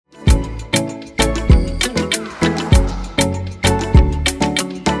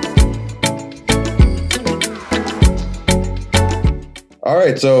All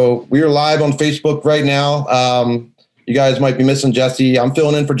right, so we are live on Facebook right now. You guys might be missing Jesse. I'm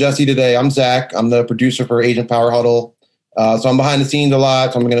filling in for Jesse today. I'm Zach. I'm the producer for Agent Power Huddle. So I'm behind the scenes a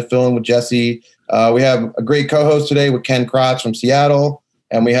lot, so I'm going to fill in with Jesse. We have a great co-host today with Ken Krotz from Seattle,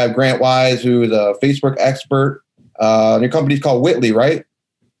 and we have Grant Wise, who is a Facebook expert. Your company's called Whitley, right?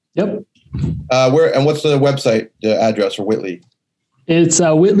 Yep. What's the website address for Whitley? It's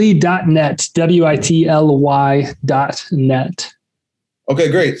whitley.net, WITLY.net.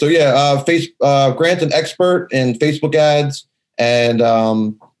 Okay, great. So Grant's an expert in Facebook ads, and we're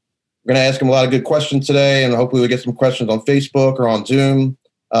going to ask him a lot of good questions today, and hopefully we get some questions on Facebook or on Zoom.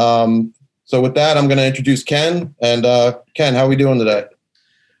 So with that, I'm going to introduce Ken. And Ken, how are we doing today?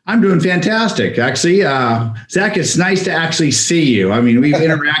 I'm doing fantastic. Actually, Zach, it's nice to actually see you. I mean, we've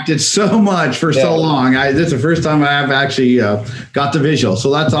interacted so much for so long. This is the first time I've actually got the visual.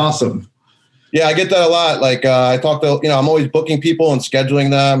 So that's awesome. Yeah, I get that a lot. Like I talk to, I'm always booking people and scheduling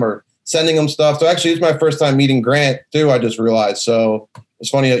them or sending them stuff. So actually, it's my first time meeting Grant too. I just realized. So it's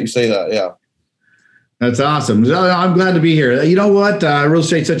funny that you say that. Yeah. That's awesome. I'm glad to be here. You know what? Real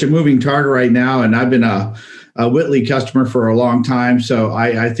estate's such a moving target right now. And I've been a Whitley customer for a long time. So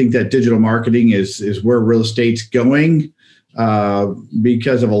I think that digital marketing is where real estate's going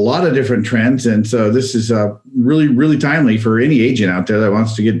because of a lot of different trends. And so this is really, really timely for any agent out there that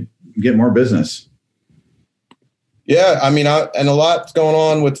wants to get more business. Yeah, I mean, and a lot's going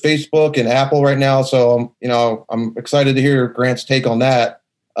on with Facebook and Apple right now. So, I'm excited to hear Grant's take on that.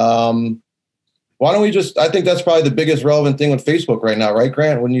 Why don't we I think that's probably the biggest relevant thing with Facebook right now, right,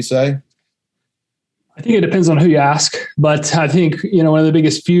 Grant? Wouldn't you say? I think it depends on who you ask, but I think, one of the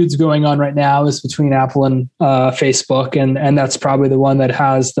biggest feuds going on right now is between Apple and Facebook. And that's probably the one that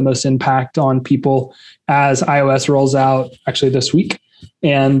has the most impact on people as iOS rolls out actually this week.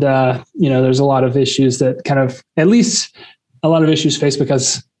 And, there's a lot of issues that at least a lot of issues Facebook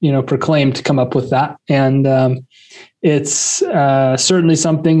has, proclaimed to come up with that. And it's certainly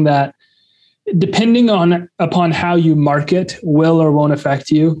something that, depending upon how you market, will or won't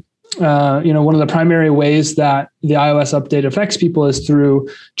affect you. One of the primary ways that the iOS update affects people is through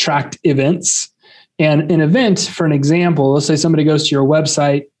tracked events. And an event, for an example, let's say somebody goes to your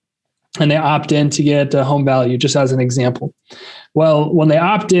website and they opt in to get a home value, just as an example. Well, when they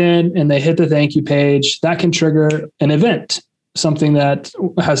opt in and they hit the thank you page, that can trigger an event, something that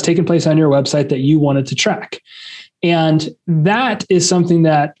has taken place on your website that you wanted to track. And that is something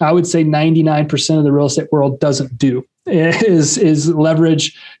that I would say 99% of the real estate world doesn't do, is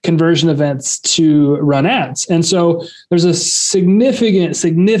leverage conversion events to run ads. And so there's a significant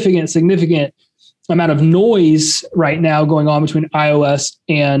amount of noise right now going on between iOS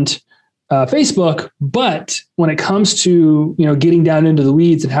and Facebook. But when it comes to, getting down into the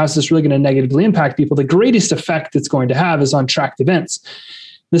weeds and how is this really going to negatively impact people, the greatest effect it's going to have is on tracked events.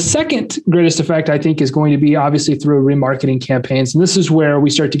 The second greatest effect, I think, is going to be obviously through remarketing campaigns. And this is where we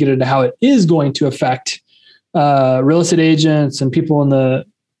start to get into how it is going to affect real estate agents and people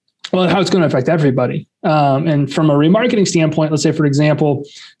how it's going to affect everybody. And from a remarketing standpoint, let's say, for example,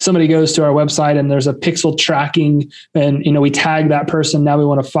 somebody goes to our website and there's a pixel tracking and, we tag that person. Now we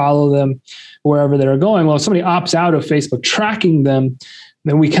want to follow them wherever they're going. Well, if somebody opts out of Facebook tracking them,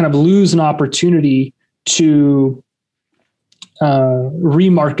 then we kind of lose an opportunity to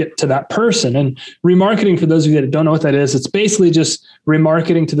remarket to that person. And remarketing, for those of you that don't know what that is, it's basically just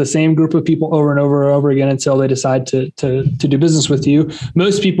remarketing to the same group of people over and over and over again until they decide to do business with you.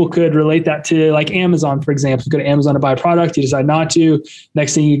 Most people could relate that to like Amazon, for example. You go to Amazon to buy a product, you decide not to.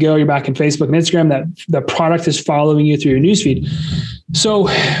 Next thing you go, you're back in Facebook and Instagram, that the product is following you through your newsfeed. So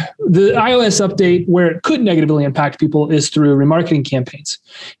the iOS update, where it could negatively impact people, is through remarketing campaigns.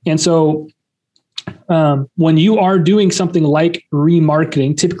 And so when you are doing something like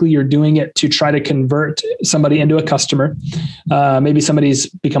remarketing, typically you're doing it to try to convert somebody into a customer. Maybe somebody's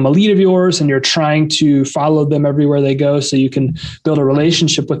become a lead of yours and you're trying to follow them everywhere they go so you can build a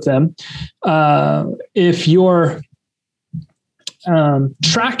relationship with them. If your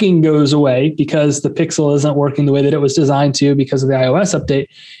tracking goes away because the pixel isn't working the way that it was designed to because of the iOS update,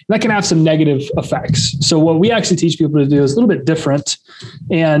 that can have some negative effects. So what we actually teach people to do is a little bit different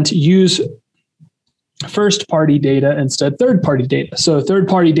and use first-party data instead third-party data. So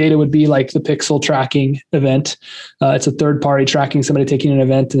third-party data would be like the pixel tracking event. It's a third party tracking somebody taking an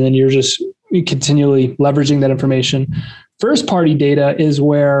event, and then you're just continually leveraging that information. First-party data is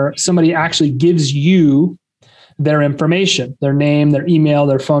where somebody actually gives you their information, their name, their email,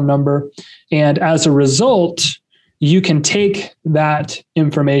 their phone number. And as a result, you can take that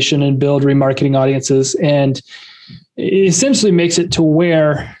information and build remarketing audiences. And it essentially makes it to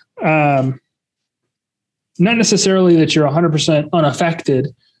where not necessarily that you're 100%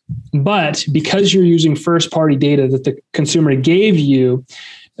 unaffected, but because you're using first-party data that the consumer gave you,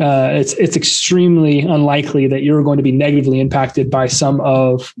 it's extremely unlikely that you're going to be negatively impacted by some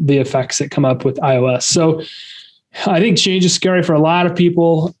of the effects that come up with iOS. So I think change is scary for a lot of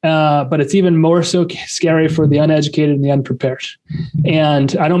people, but it's even more so scary for the uneducated and the unprepared.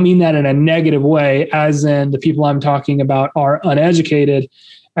 And I don't mean that in a negative way, as in the people I'm talking about are uneducated.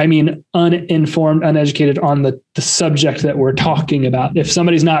 I mean, uninformed, uneducated on the subject that we're talking about. If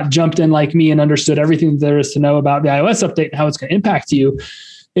somebody's not jumped in like me and understood everything there is to know about the iOS update and how it's going to impact you,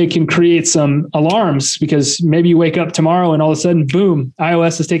 it can create some alarms, because maybe you wake up tomorrow and all of a sudden, boom,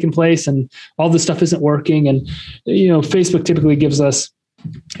 iOS has taken place and all this stuff isn't working. And, Facebook typically gives us,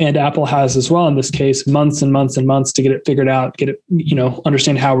 and Apple has as well in this case, months and months and months to get it figured out, get it,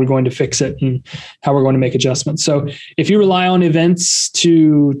 understand how we're going to fix it and how we're going to make adjustments. So if you rely on events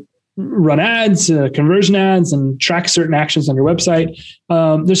to run ads, conversion ads, and track certain actions on your website,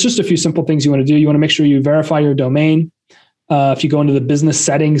 there's just a few simple things you want to do. You want to make sure you verify your domain. If you go into the business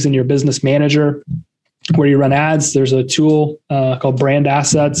settings in your business manager where you run ads, there's a tool called Brand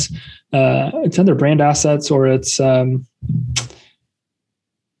Assets. It's either Brand Assets or it's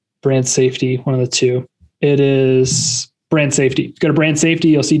Brand Safety, one of the two. It is Brand Safety. Go to Brand Safety,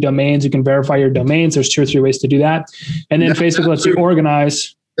 you'll see domains. You can verify your domains. There's 2 or 3 ways to do that. And then Facebook lets you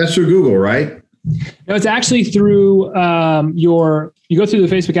organize. That's through Google, right? No, it's actually through you go through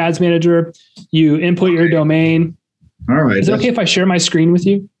the Facebook Ads Manager, you input your domain. All right. Is it okay if I share my screen with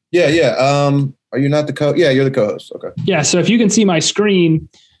you? Yeah. Are you not the Yeah, you're the co-host. Okay. Yeah. So if you can see my screen,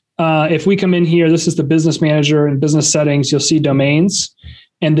 if we come in here, this is the business manager and business settings, you'll see domains.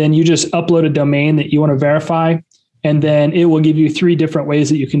 And then you just upload a domain that you want to verify. And then it will give you 3 different ways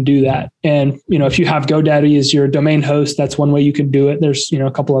that you can do that. And, if you have GoDaddy as your domain host, that's one way you can do it. There's,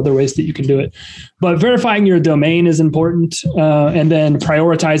 a couple other ways that you can do it. But verifying your domain is important. And then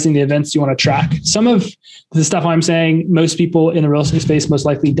prioritizing the events you want to track. Some of the stuff I'm saying, most people in the real estate space most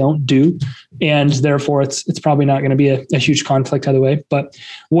likely don't do. And therefore, it's probably not going to be a huge conflict either way. But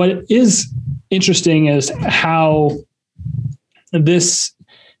what is interesting is how this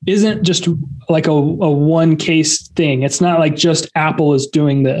isn't just like a one case thing. It's not like just Apple is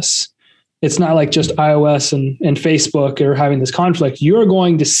doing this. It's not like just iOS and Facebook are having this conflict. You're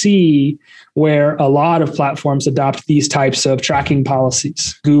going to see where a lot of platforms adopt these types of tracking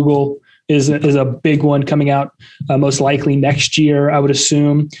policies. Google is a big one coming out most likely next year, I would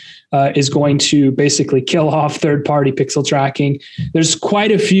assume, is going to basically kill off third-party pixel tracking. There's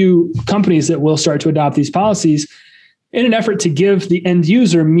quite a few companies that will start to adopt these policies in an effort to give the end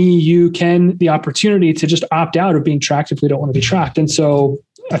user, me, you, Ken, the opportunity to just opt out of being tracked if we don't want to be tracked. And so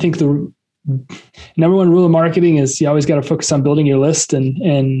I think the number one rule of marketing is you always got to focus on building your list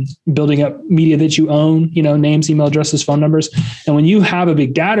and building up media that you own, names, email addresses, phone numbers. And when you have a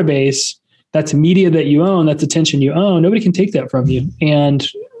big database, that's media that you own, that's attention you own, nobody can take that from you. And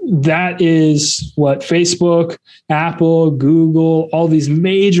that is what Facebook, Apple, Google, all these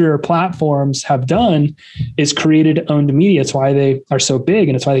major platforms have done, is created owned media. It's why they are so big,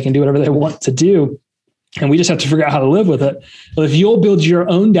 and it's why they can do whatever they want to do. And we just have to figure out how to live with it. But if you'll build your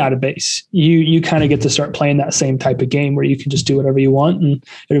own database, you kind of get to start playing that same type of game where you can just do whatever you want and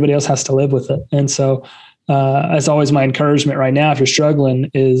everybody else has to live with it. And so as always, my encouragement right now, if you're struggling,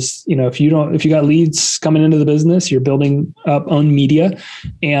 is, if you got leads coming into the business, you're building up own media,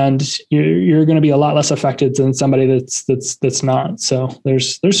 and you're going to be a lot less affected than somebody that's not. So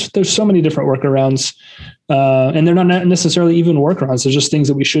there's so many different workarounds, and they're not necessarily even workarounds. They're just things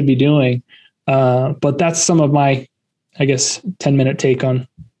that we should be doing. But that's some of my, I guess, 10-minute take on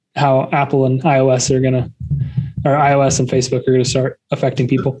how Apple and iOS iOS and Facebook are going to start affecting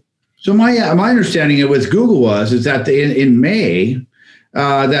people. So my understanding with Google is that in May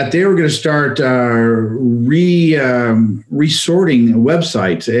that they were going to start resorting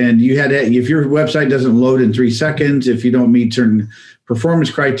websites, and you had if your website doesn't load in 3 seconds, if you don't meet certain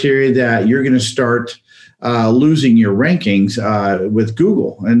performance criteria, that you're going to start losing your rankings with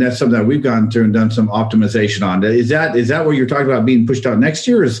Google. And that's something that we've gone through and done some optimization on. Is that what you're talking about being pushed out next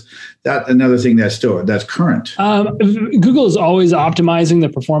year? Or is that another thing that's current? Google is always optimizing the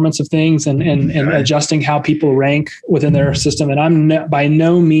performance of things and adjusting how people rank within their system. And I'm by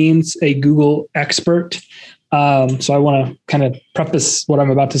no means a Google expert. So I want to kind of preface what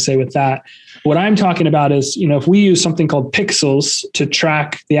I'm about to say with that. What I'm talking about is, if we use something called pixels to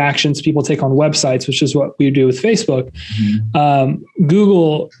track the actions people take on websites, which is what we do with Facebook,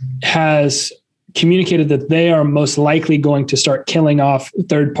 Google has communicated that they are most likely going to start killing off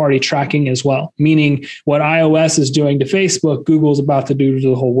third-party tracking as well, meaning what iOS is doing to Facebook, Google's about to do to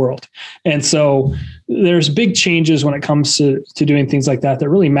the whole world. And so there's big changes when it comes to doing things like that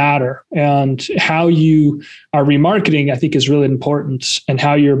really matter. And how you are remarketing, I think, is really important, and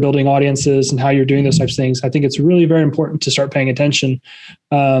how you're building audiences and how you're doing those types of things. I think it's really very important to start paying attention.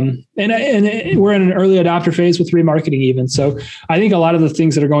 And we're in an early adopter phase with remarketing even. So I think a lot of the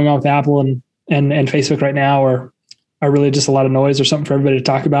things that are going on with Apple and Facebook right now are really just a lot of noise or something for everybody to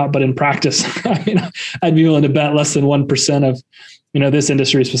talk about. But in practice, I mean, I'd be willing to bet less than 1% of, this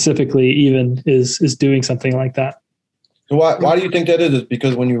industry specifically even is doing something like that. So why do you think that is? Is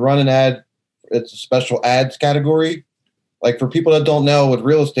because when you run an ad, it's a special ads category. Like for people that don't know, with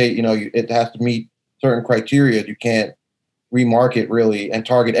real estate, it has to meet certain criteria. You can't remarket really and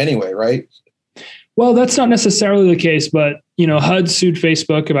target anyway, right? Well, that's not necessarily the case, but HUD sued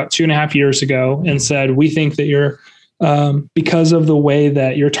Facebook about 2.5 years ago and said, we think that you're because of the way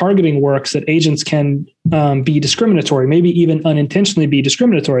that your targeting works, that agents can be discriminatory, maybe even unintentionally be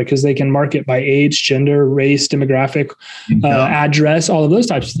discriminatory, because they can market by age, gender, race, demographic, address, all of those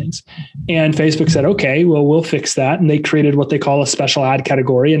types of things. And Facebook said, okay, well, we'll fix that. And they created what they call a special ad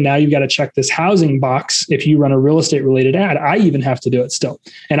category. And now you've got to check this housing box if you run a real estate related ad. I even have to do it still.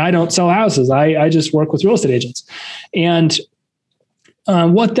 And I don't sell houses. I just work with real estate agents. And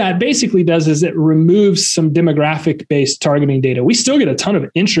what that basically does is it removes some demographic-based targeting data. We still get a ton of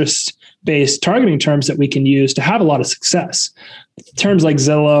interest-based targeting terms that we can use to have a lot of success. Terms like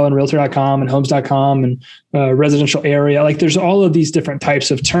Zillow and Realtor.com and Homes.com and residential area. Like there's all of these different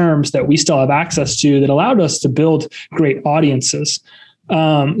types of terms that we still have access to that allowed us to build great audiences.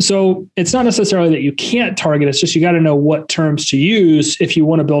 So it's not necessarily that you can't target. It's just you got to know what terms to use if you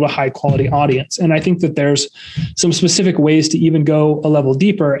want to build a high quality audience. And I think that there's some specific ways to even go a level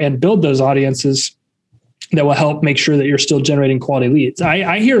deeper and build those audiences that will help make sure that you're still generating quality leads.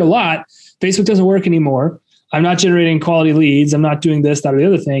 I hear it a lot. Facebook doesn't work anymore. I'm not generating quality leads. I'm not doing this, that, or the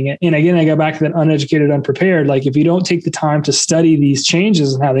other thing. And again, I go back to that uneducated, unprepared. Like if you don't take the time to study these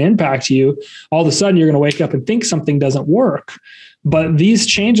changes and how they impact you, all of a sudden you're going to wake up and think something doesn't work. But these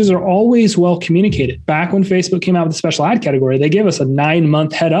changes are always well communicated. Back when Facebook came out with the special ad category, they gave us a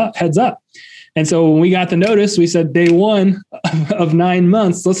 9-month heads up. And so when we got the notice, we said day 1 of 9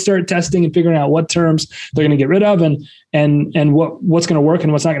 months, let's start testing and figuring out what terms they're going to get rid of and what's going to work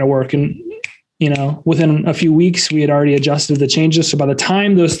and what's not going to work. And within a few weeks, we had already adjusted the changes. So by the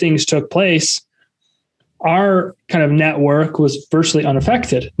time those things took place, our kind of network was virtually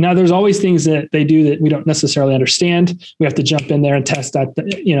unaffected. Now, there's always things that they do that we don't necessarily understand. We have to jump in there and test that,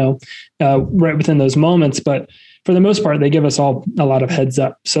 right within those moments. But for the most part, they give us all a lot of heads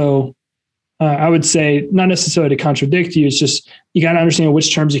up. So I would say not necessarily to contradict you. It's just you got to understand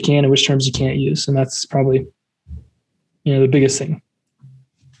which terms you can and which terms you can't use. And that's probably, the biggest thing.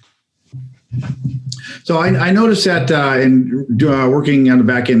 So I noticed that in working on the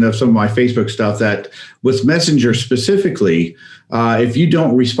back end of some of my Facebook stuff, that with Messenger specifically, if you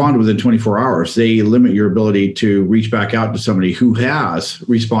don't respond within 24 hours, they limit your ability to reach back out to somebody who has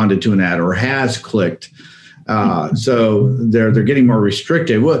responded to an ad or has clicked. So they're getting more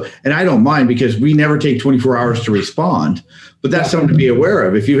restrictive. Well, and I don't mind because we never take 24 hours to respond. But that's something to be aware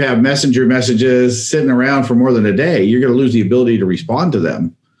of. If you have Messenger messages sitting around for more than a day, you're going to lose the ability to respond to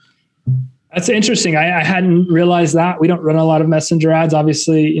them. That's interesting. I hadn't realized that. We don't run a lot of Messenger ads.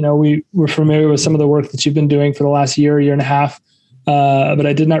 Obviously, we're familiar with some of the work that you've been doing for the last year and a half. But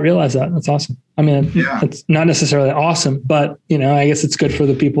I did not realize that. That's awesome. I mean, It's not necessarily awesome, but I guess it's good for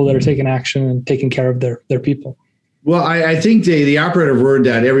the people that are taking action and taking care of their people. Well, I think the operative word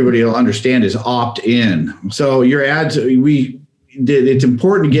that everybody will understand is opt in. So your ads, it's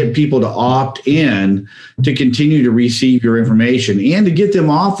important to get people to opt in to continue to receive your information and to get them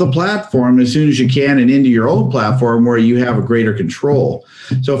off the platform as soon as you can and into your own platform where you have a greater control.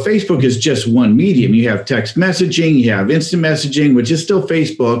 So Facebook is just one medium. You have text messaging, you have instant messaging, which is still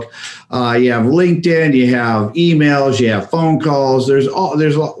Facebook. You have LinkedIn, you have emails, you have phone calls. There's a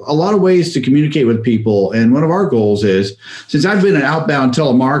lot of ways to communicate with people. And one of our goals is, since I've been an outbound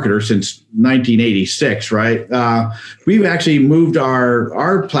telemarketer since 1986, right? We've actually moved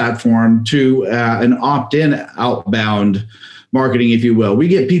our platform to an opt-in outbound marketing, if you will. We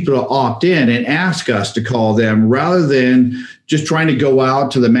get people to opt in and ask us to call them rather than just trying to go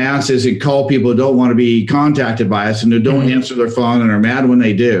out to the masses and call people who don't want to be contacted by us and who don't answer their phone and are mad when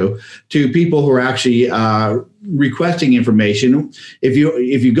they do, to people who are actually requesting information. If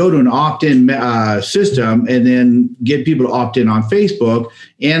you go to an opt-in system and then get people to opt in on Facebook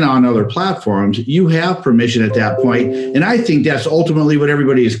and on other platforms, you have permission at that point. And I think that's ultimately what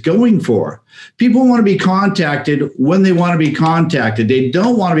everybody is going for. People want to be contacted when they want to be contacted. They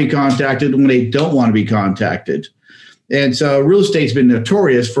don't want to be contacted when they don't want to be contacted. And so real estate's been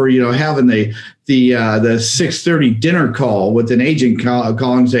notorious for, having the 6:30 dinner call with an agent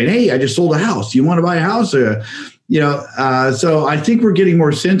calling saying, "Hey, I just sold a house. You want to buy a house?" So I think we're getting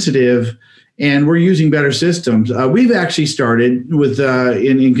more sensitive and we're using better systems. We've actually started with,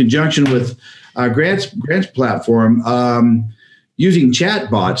 in conjunction with Grant's platform, using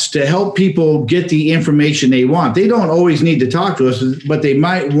chat bots to help people get the information they want. They don't always need to talk to us, but they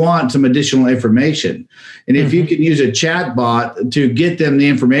might want some additional information. And if you can use a chat bot to get them the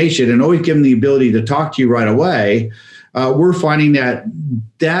information and always give them the ability to talk to you right away, we're finding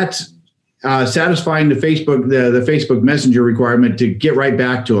that's satisfying the Facebook Messenger requirement to get right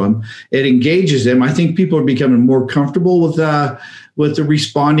back to them. It engages them. I think people are becoming more comfortable with the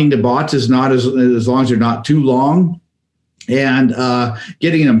responding to bots as long as they're not too long. And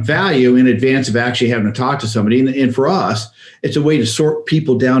getting them value in advance of actually having to talk to somebody. And for us, it's a way to sort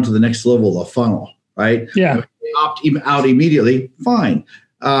people down to the next level of the funnel, right? Yeah. If they opt out immediately, fine.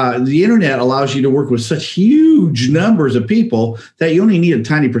 The internet allows you to work with such huge numbers of people that you only need a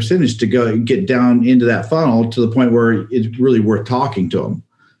tiny percentage to go get down into that funnel to the point where it's really worth talking to them.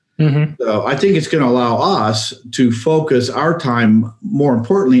 Mm-hmm. So I think it's going to allow us to focus our time, more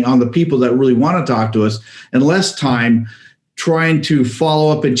importantly, on the people that really want to talk to us, and less time trying to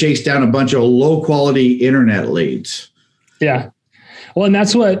follow up and chase down a bunch of low quality internet leads. Yeah. Well, and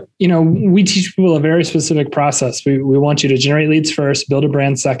that's what, we teach people a very specific process. We want you to generate leads first, build a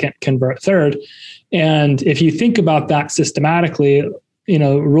brand second, convert third. And if you think about that systematically,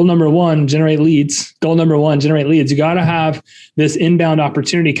 rule number one, generate leads. Goal number one, generate leads. You got to have this inbound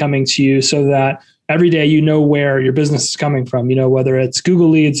opportunity coming to you so that every day where your business is coming from, whether it's Google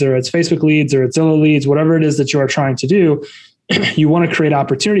leads or it's Facebook leads or it's Zillow leads, whatever it is that you are trying to do, you want to create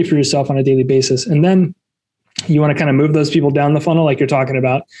opportunity for yourself on a daily basis. And then you want to kind of move those people down the funnel like you're talking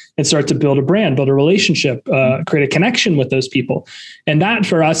about and start to build a brand, build a relationship, create a connection with those people. And that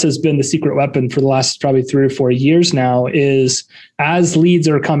for us has been the secret weapon for the last probably 3 or 4 years now is as leads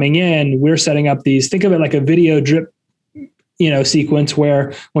are coming in, we're setting up these, think of it like a video drip sequence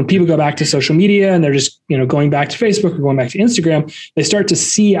where when people go back to social media and they're just, going back to Facebook or going back to Instagram, they start to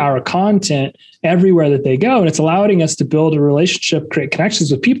see our content everywhere that they go. And it's allowing us to build a relationship, create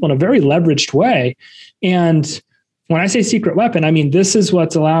connections with people in a very leveraged way. And when I say secret weapon, I mean, this is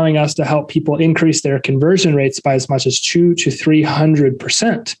what's allowing us to help people increase their conversion rates by as much as 200 to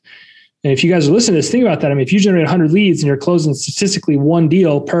 300%. And if you guys are listening to this, think about that. I mean, if you generate 100 leads and you're closing statistically 1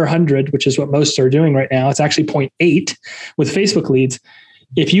 deal per 100, which is what most are doing right now, it's actually 0.8 with Facebook leads.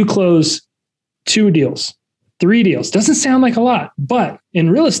 If you close 2 deals, 3 deals, doesn't sound like a lot, but in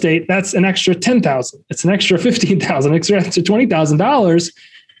real estate, that's an extra $10,000. It's an extra $15,000, extra $20,000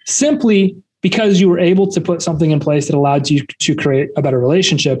 simply because you were able to put something in place that allowed you to create a better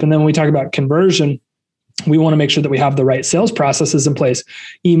relationship. And then when we talk about conversion, we want to make sure that we have the right sales processes in place,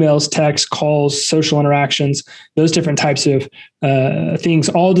 emails, texts, calls, social interactions, those different types of things,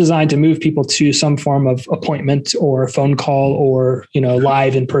 all designed to move people to some form of appointment or phone call or,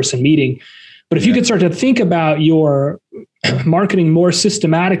 live in-person meeting. But if you could start to think about your marketing more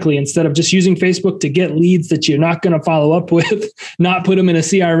systematically instead of just using Facebook to get leads that you're not going to follow up with, not put them in a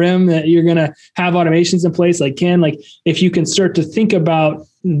CRM that you're going to have automations in place like Ken, if you can start to think about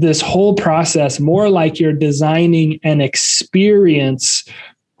this whole process more like you're designing an experience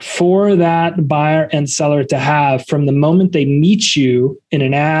for that buyer and seller to have from the moment they meet you in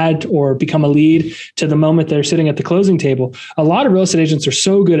an ad or become a lead to the moment they're sitting at the closing table. A lot of real estate agents are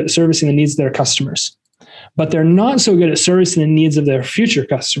so good at servicing the needs of their customers, but they're not so good at servicing the needs of their future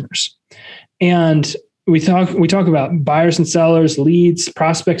customers. And we talk about buyers and sellers, leads,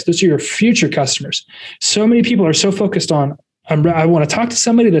 prospects. Those are your future customers. So many people are so focused on, I want to talk to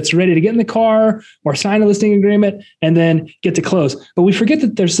somebody that's ready to get in the car or sign a listing agreement and then get to close. But we forget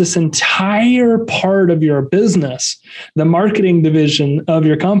that there's this entire part of your business, the marketing division of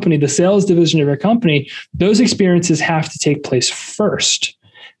your company, the sales division of your company. Those experiences have to take place first.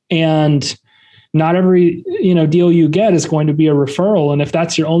 And not every deal you get is going to be a referral. And if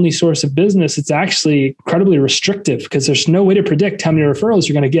that's your only source of business, it's actually incredibly restrictive because there's no way to predict how many referrals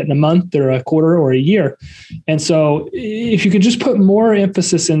you're going to get in a month or a quarter or a year. And so if you could just put more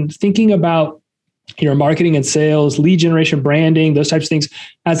emphasis in thinking about your marketing and sales, lead generation, branding, those types of things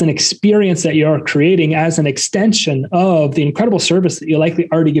as an experience that you're creating as an extension of the incredible service that you likely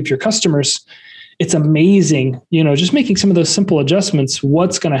already give your customers, it's amazing, just making some of those simple adjustments,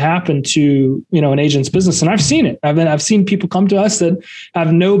 what's going to happen to, an agent's business. And I've seen it. I've seen people come to us that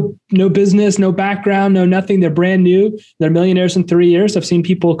have no business, no background, no nothing. They're brand new. They're millionaires in 3 years. I've seen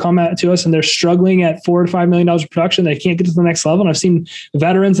people come to us and they're struggling at $4 to $5 million of production. They can't get to the next level. And I've seen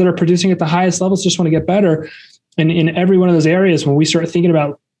veterans that are producing at the highest levels, just want to get better. And in every one of those areas, when we start thinking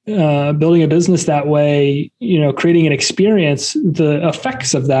about building a business that way, creating an experience, the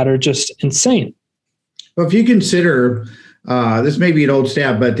effects of that are just insane. Well, if you consider, this may be an old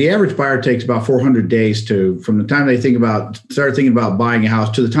stat, but the average buyer takes about 400 days from the time they start thinking about buying a house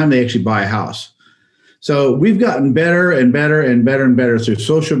to the time they actually buy a house. So we've gotten better and better and better and better through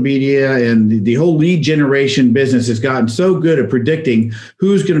social media, and the whole lead generation business has gotten so good at predicting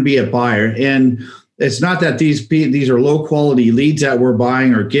who's going to be a buyer. And it's not that these are low quality leads that we're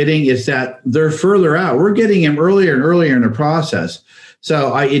buying or getting. It's that they're further out. We're getting them earlier and earlier in the process.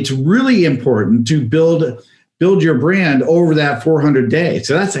 So it's really important to build your brand over that 400 days.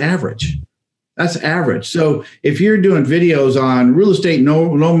 So that's average. That's average. So if you're doing videos on real estate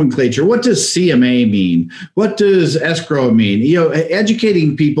nomenclature, what does CMA mean? What does escrow mean?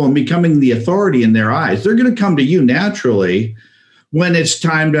 Educating people and becoming the authority in their eyes. They're going to come to you naturally when it's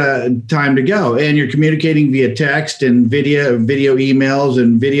time to go, and you're communicating via text and video emails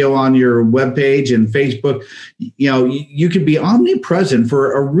and video on your webpage and Facebook. You could be omnipresent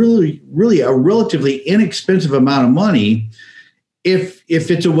for a really a relatively inexpensive amount of money if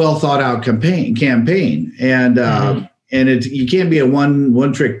it's a well thought out campaign, and you can't be a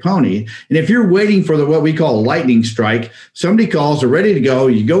one trick pony. And if you're waiting for what we call a lightning strike, somebody calls, they're ready to go,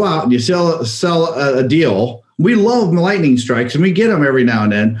 you go out and you sell a deal. We love lightning strikes, and we get them every now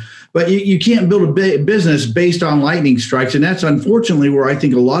and then, but you can't build a business based on lightning strikes. And that's unfortunately where I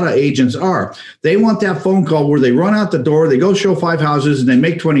think a lot of agents are. They want that phone call where they run out the door, they go show 5 houses, and they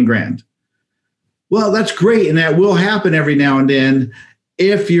make 20 grand. Well, that's great. And that will happen every now and then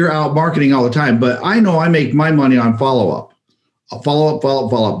if you're out marketing all the time. But I know I make my money on follow-up.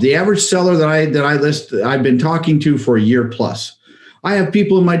 The average seller that I list, I've been talking to for a year plus. I have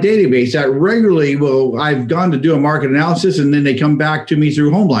people in my database that regularly I've gone to do a market analysis, and then they come back to me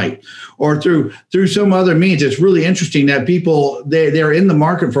through HomeLight or through some other means. It's really interesting that people, they're in the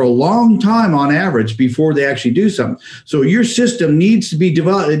market for a long time on average before they actually do something. So your system needs to be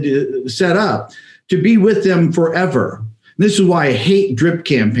set up to be with them forever. This is why I hate drip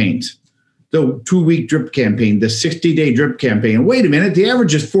campaigns. The 2-week drip campaign, the 60-day drip campaign. Wait a minute, the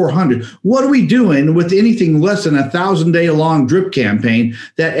average is 400. What are we doing with anything less than 1,000-day long drip campaign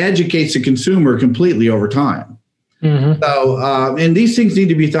that educates the consumer completely over time? Mm-hmm. So, and these things need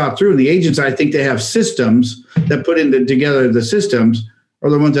to be thought through. And the agents, I think they have systems that put together the systems are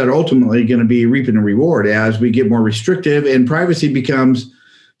the ones that are ultimately going to be reaping the reward as we get more restrictive and privacy becomes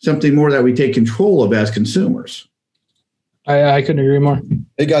something more that we take control of as consumers. I couldn't agree more.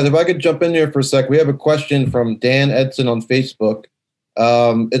 Hey guys, if I could jump in here for a sec, we have a question from Dan Edson on Facebook.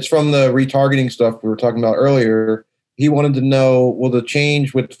 It's from the retargeting stuff we were talking about earlier. He wanted to know, will the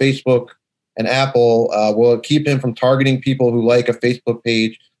change with Facebook and Apple, will it keep him from targeting people who like a Facebook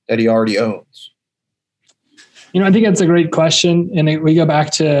page that he already owns? I think that's a great question. And we go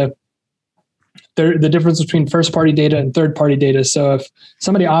back to the difference between first-party data and third-party data. So if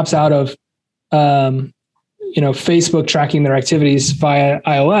somebody opts out of Facebook tracking their activities via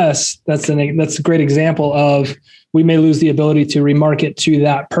iOS, that's a great example of we may lose the ability to remarket to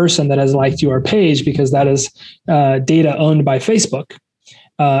that person that has liked your page because that is data owned by Facebook,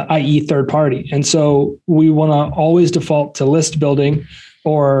 i.e. third party. And so we want to always default to list building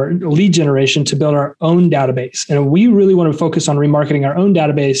or lead generation to build our own database. And we really want to focus on remarketing our own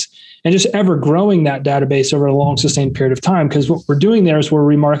database and just ever growing that database over a long sustained period of time. Because what we're doing there is we're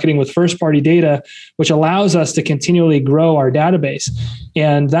remarketing with first party data, which allows us to continually grow our database.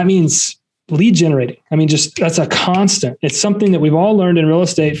 And that means lead generating. That's a constant. It's something that we've all learned in real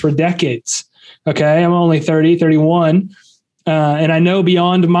estate for decades. Okay. I'm only 31. And I know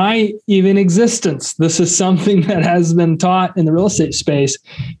beyond my even existence, this is something that has been taught in the real estate space,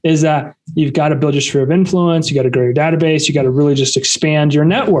 is that you've got to build your sphere of influence. You got to grow your database. You got to really just expand your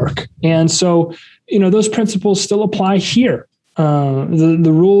network. And so, those principles still apply here.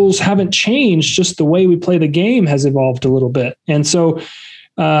 The rules haven't changed. Just the way we play the game has evolved a little bit. And so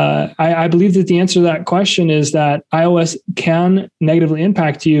I believe that the answer to that question is that iOS can negatively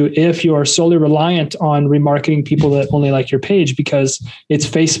impact you if you are solely reliant on remarketing people that only like your page, because it's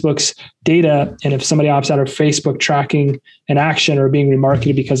Facebook's data. And if somebody opts out of Facebook tracking an action or being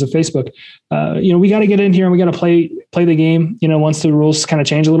remarketed because of Facebook, we got to get in here and we got to play the game, once the rules kind of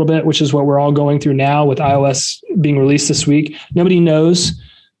change a little bit, which is what we're all going through now with iOS being released this week. Nobody knows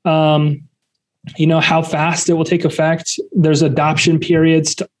how fast it will take effect. There's adoption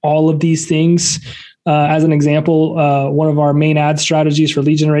periods to all of these things. As an example, one of our main ad strategies for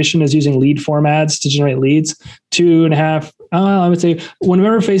lead generation is using lead form ads to generate leads. 2.5, I would say,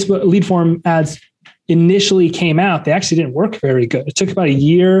 whenever Facebook lead form ads initially came out, they actually didn't work very good. It took about a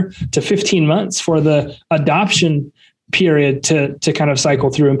year to 15 months for the adoption period to kind of cycle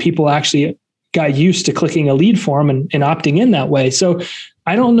through, and people actually got used to clicking a lead form and opting in that way. So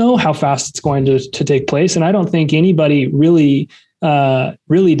I don't know how fast it's going to take place, and I don't think anybody really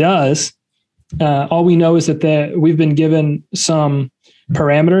does. All we know is that we've been given some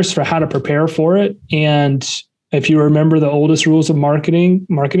parameters for how to prepare for it. And if you remember the oldest rules of marketing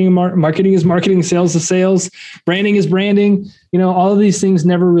is marketing, sales is sales, branding is branding. All of these things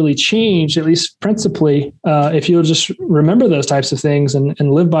never really change, at least principally. If you'll just remember those types of things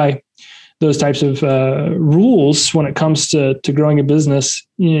and live by those types of rules when it comes to growing a business,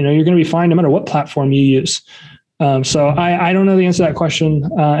 you're going to be fine no matter what platform you use. So I don't know the answer to that question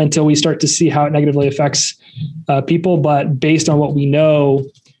until we start to see how it negatively affects people. But based on what we know,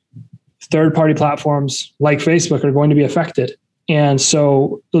 third-party platforms like Facebook are going to be affected. And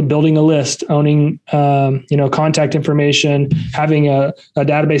so building a list, owning contact information, having a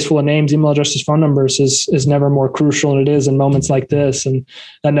database full of names, email addresses, phone numbers is never more crucial than it is in moments like this. And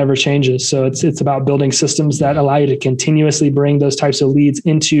that never changes. So it's about building systems that allow you to continuously bring those types of leads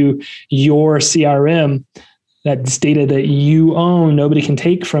into your CRM. That's data that you own, nobody can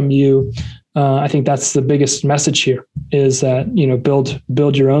take from you. I think that's the biggest message here is that,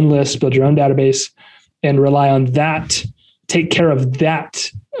 build your own list, build your own database, and rely on that. Take care of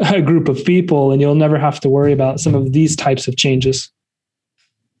that group of people, and you'll never have to worry about some of these types of changes.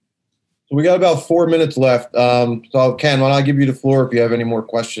 We got about 4 minutes left. So Ken, why don't I give you the floor if you have any more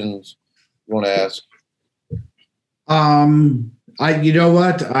questions you want to ask? You know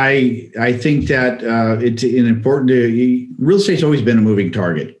what? I think that it's important real estate's always been a moving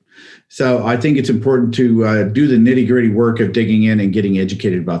target. So I think it's important to do the nitty gritty work of digging in and getting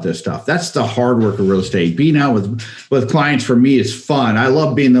educated about this stuff. That's the hard work of real estate. Being out with clients for me is fun. I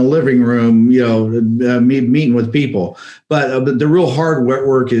love being in the living room, meeting with people. But the real hard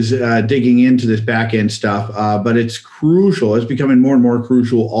work is digging into this back end stuff. But it's crucial. It's becoming more and more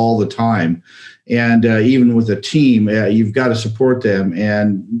crucial all the time. And even with a team, you've got to support them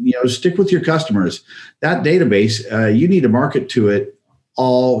and stick with your customers. That database, you need to market to it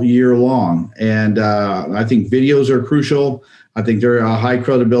all year long. And I think videos are crucial. I think they're high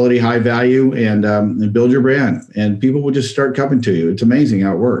credibility, high value, and build your brand. And people will just start coming to you. It's amazing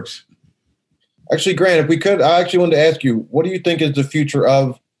how it works. Actually, Grant, if we could, I actually wanted to ask you, what do you think is the future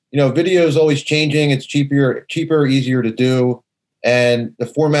of, video is always changing. It's cheaper, easier to do. And the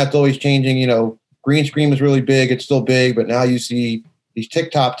format's always changing. Green screen was really big. It's still big, but now you see these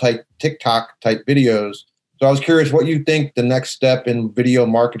TikTok type videos. So I was curious what you think the next step in video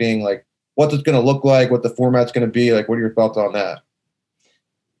marketing, like what it's going to look like, what the format's going to be like. What are your thoughts on that?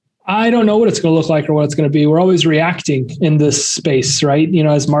 I don't know what it's going to look like or what it's going to be. We're always reacting in this space, right?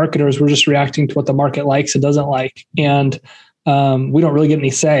 As marketers, we're just reacting to what the market likes and doesn't like. And we don't really get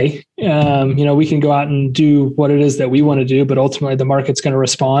any say. We can go out and do what it is that we want to do, but ultimately the market's going to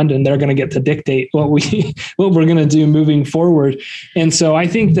respond and they're going to get to dictate what we're going to do moving forward. And so I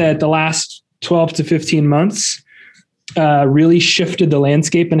think that the last 12 to 15 months really shifted the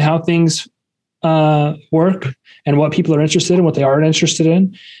landscape and how things work and what people are interested in, what they aren't interested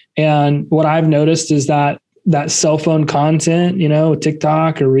in. And what I've noticed is that cell phone content,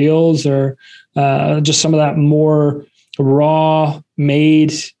 TikTok or Reels or just some of that more raw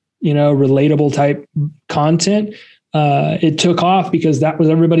made, relatable type content, it took off because that was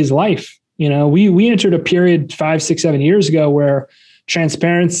everybody's life. We entered a period 5, 6, 7 years ago where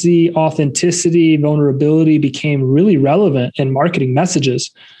transparency, authenticity, vulnerability became really relevant in marketing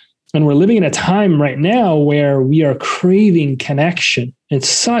messages. And we're living in a time right now where we are craving connection in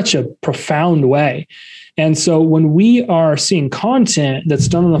such a profound way. And so when we are seeing content that's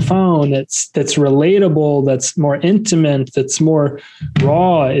done on the phone, that's relatable, that's more intimate, that's more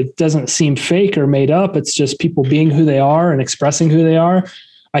raw, it doesn't seem fake or made up. It's just people being who they are and expressing who they are.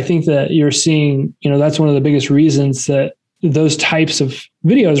 I think that you're seeing, that's one of the biggest reasons that those types of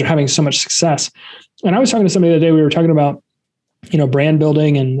videos are having so much success. And I was talking to somebody the other day, we were talking about, brand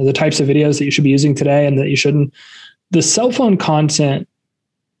building and the types of videos that you should be using today and that you shouldn't. The cell phone content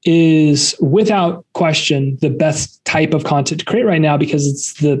is without question the best type of content to create right now because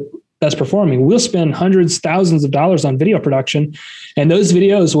it's the best performing. We'll spend hundreds, thousands of dollars on video production, and those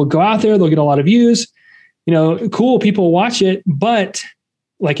videos will go out there. They'll get a lot of views, cool, people watch it. But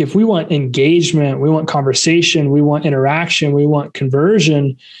like, if we want engagement, we want conversation, we want interaction, we want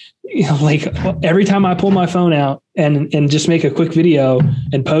conversion, like every time I pull my phone out and just make a quick video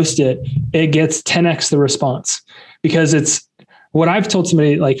and post it, it gets 10x the response. Because it's what I've told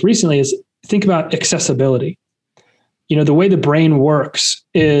somebody like recently is think about accessibility. The way the brain works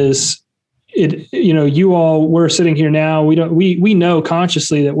is we're sitting here now. We know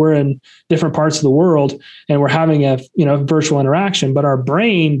consciously that we're in different parts of the world and we're having a virtual interaction, but our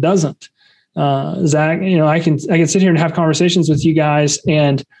brain doesn't. Zach, I can sit here and have conversations with you guys,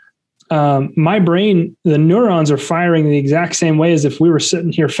 and my brain, the neurons are firing the exact same way as if we were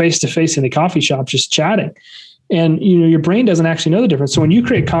sitting here face to face in a coffee shop just chatting. And your brain doesn't actually know the difference. So when you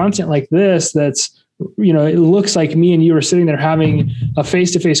create content like this, that's it looks like me and you are sitting there having a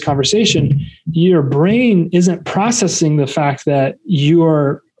face-to-face conversation, your brain isn't processing the fact that you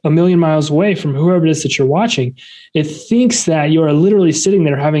are a million miles away from whoever it is that you're watching. It thinks that you are literally sitting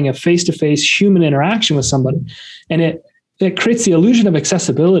there having a face-to-face human interaction with somebody. And it creates the illusion of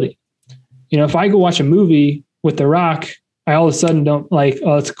accessibility. If I go watch a movie with The Rock, I all of a sudden don't like,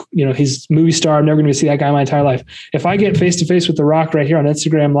 he's a movie star. I'm never going to see that guy my entire life. If I get face to face with The Rock right here on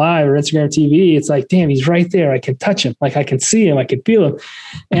Instagram Live or Instagram TV, it's like, damn, he's right there. I can touch him. Like I can see him. I can feel him.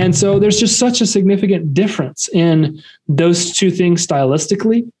 And so there's just such a significant difference in those two things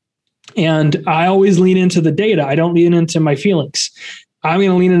stylistically. And I always lean into the data. I don't lean into my feelings. I'm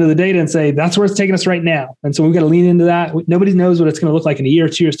going to lean into the data and say, that's where it's taking us right now. And so we've got to lean into that. Nobody knows what it's going to look like in a year,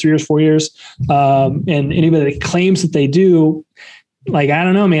 2 years, 3 years, 4 years. And anybody that claims that they do, like, I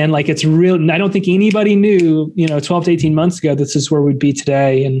don't know, man, like it's real. I don't think anybody knew, 12 to 18 months ago, this is where we'd be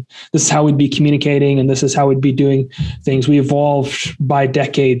today. And this is how we'd be communicating. And this is how we'd be doing things. We evolved by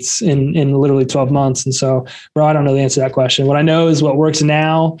decades in literally 12 months. And so, bro, I don't know the answer to that question. What I know is what works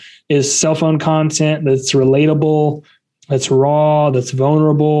now is cell phone content that's relatable, that's raw, that's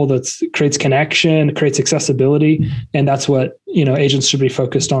vulnerable, that's creates connection, creates accessibility. And that's what, agents should be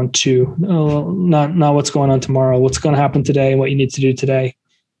focused on too. Not what's going on tomorrow, what's going to happen today and what you need to do today.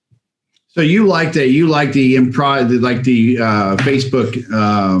 So you like the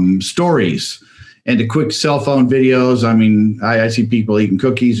Facebook stories and the quick cell phone videos. I mean, I see people eating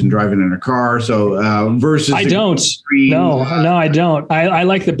cookies and driving in a car. So versus I don't. No, I don't. I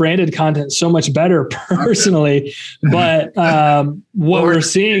like the branded content so much better personally. But what we're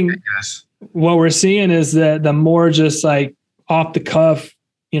seeing is that the more just like off the cuff,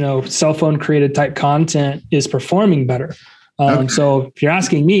 cell phone created type content is performing better. Okay. So if you're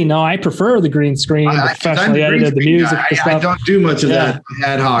asking me, no, I prefer the green screen, the professionally edited, the music. I don't do much of that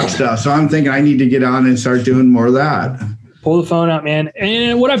ad hoc stuff. So I'm thinking I need to get on and start doing more of that. Pull the phone out, man.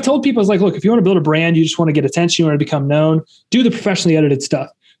 And what I've told people is like, look, if you want to build a brand, you just want to get attention, you want to become known, do the professionally edited stuff.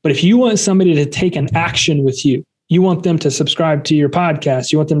 But if you want somebody to take an action with you, you want them to subscribe to your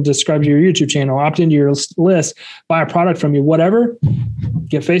podcast, you want them to subscribe to your YouTube channel, opt into your list, buy a product from you, whatever,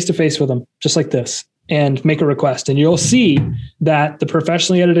 get face-to-face with them, just like this. And make a request. And you'll see that the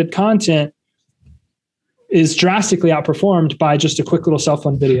professionally edited content is drastically outperformed by just a quick little cell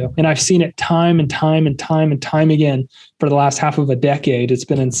phone video. And I've seen it time and time and time and time again for the last half of a decade. It's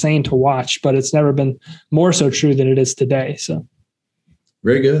been insane to watch, but it's never been more so true than it is today. So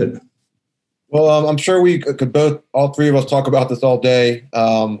very good. Well, I'm sure we could all three of us talk about this all day.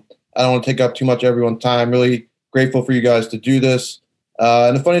 I don't want to take up too much of everyone's time. Really grateful for you guys to do this.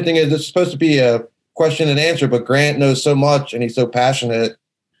 And the funny thing is, this is supposed to be a question and answer, but Grant knows so much and he's so passionate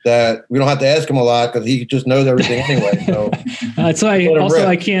that we don't have to ask him a lot because he just knows everything anyway. So that's why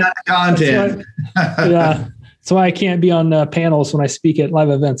I can't content. That's why I can't be on panels when I speak at live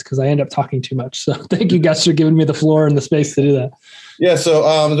events because I end up talking too much. So thank you guys for giving me the floor and the space to do that. Yeah. So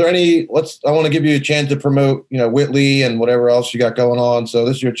is there I want to give you a chance to promote, Whitley and whatever else you got going on. So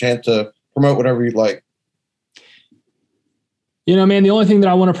this is your chance to promote whatever you'd like. Man, the only thing that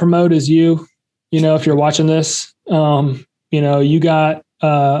I want to promote is you. If you're watching this, you got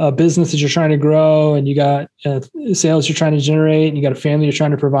a business that you're trying to grow and you got sales you're trying to generate and you got a family you're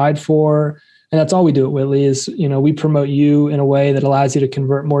trying to provide for. And that's all we do at Whitley is, we promote you in a way that allows you to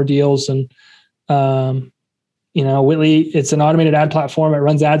convert more deals. And, Whitley, it's an automated ad platform. It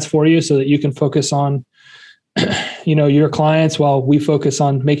runs ads for you so that you can focus on, your clients while we focus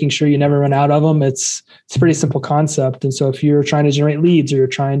on making sure you never run out of them. It's a pretty simple concept. And so if you're trying to generate leads or you're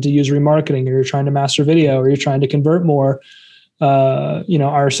trying to use remarketing or you're trying to master video or you're trying to convert more,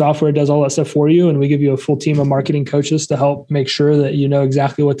 our software does all that stuff for you. And we give you a full team of marketing coaches to help make sure that you know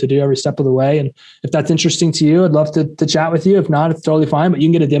exactly what to do every step of the way. And if that's interesting to you, I'd love to chat with you. If not, it's totally fine, but you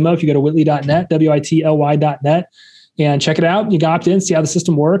can get a demo if you go to whitley.net, WITLY.net, and check it out. You can opt in, see how the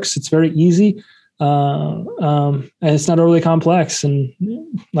system works. It's very easy. And it's not overly complex. And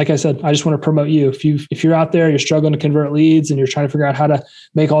like I said, I just want to promote you. If you're out there, you're struggling to convert leads and you're trying to figure out how to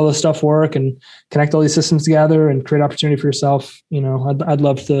make all this stuff work and connect all these systems together and create opportunity for yourself, I'd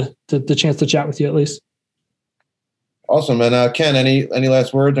love the chance to chat with you at least. Awesome. And Ken, any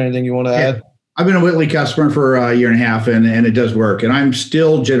last words, anything you want to add? I've been a Whitley customer for a year and a half, and it does work. And I'm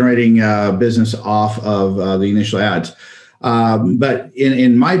still generating business off of the initial ads. But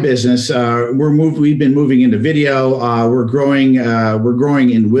in my business, we've been moving into video. We're growing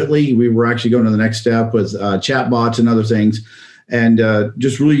in Whitley. We were actually going to the next step with chatbots and other things, and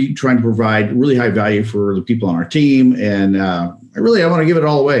just really trying to provide really high value for the people on our team. And I want to give it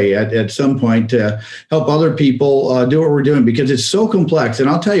all away at some point to help other people do what we're doing, because it's so complex. And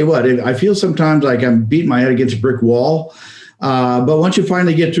I'll tell you what, I feel sometimes like I'm beating my head against a brick wall. But once you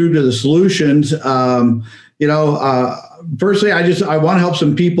finally get through to the solutions, personally, I want to help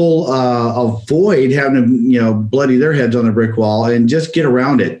some people avoid having to, bloody their heads on the brick wall and just get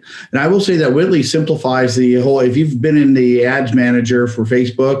around it. And I will say that Whitley simplifies the whole. If you've been in the ads manager for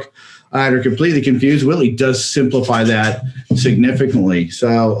Facebook and are completely confused, Whitley does simplify that significantly.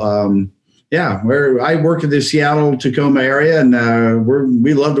 So, I work in the Seattle, Tacoma area, and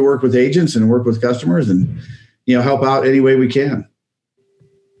we love to work with agents and work with customers and help out any way we can.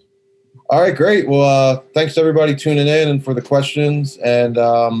 All right, great. Well, thanks to everybody tuning in and for the questions. And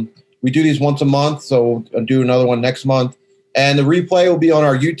we do these once a month, so we'll do another one next month. And the replay will be on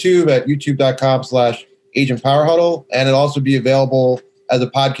our YouTube at youtube.com/Agent Power Huddle. And it'll also be available as a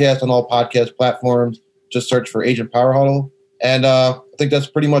podcast on all podcast platforms. Just search for Agent Power Huddle. And I think that's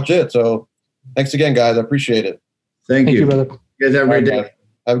pretty much it. So thanks again, guys. I appreciate it. Thank you, brother. You guys have a great day.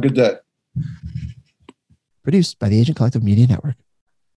 Have a good day. Produced by the Agent Collective Media Network.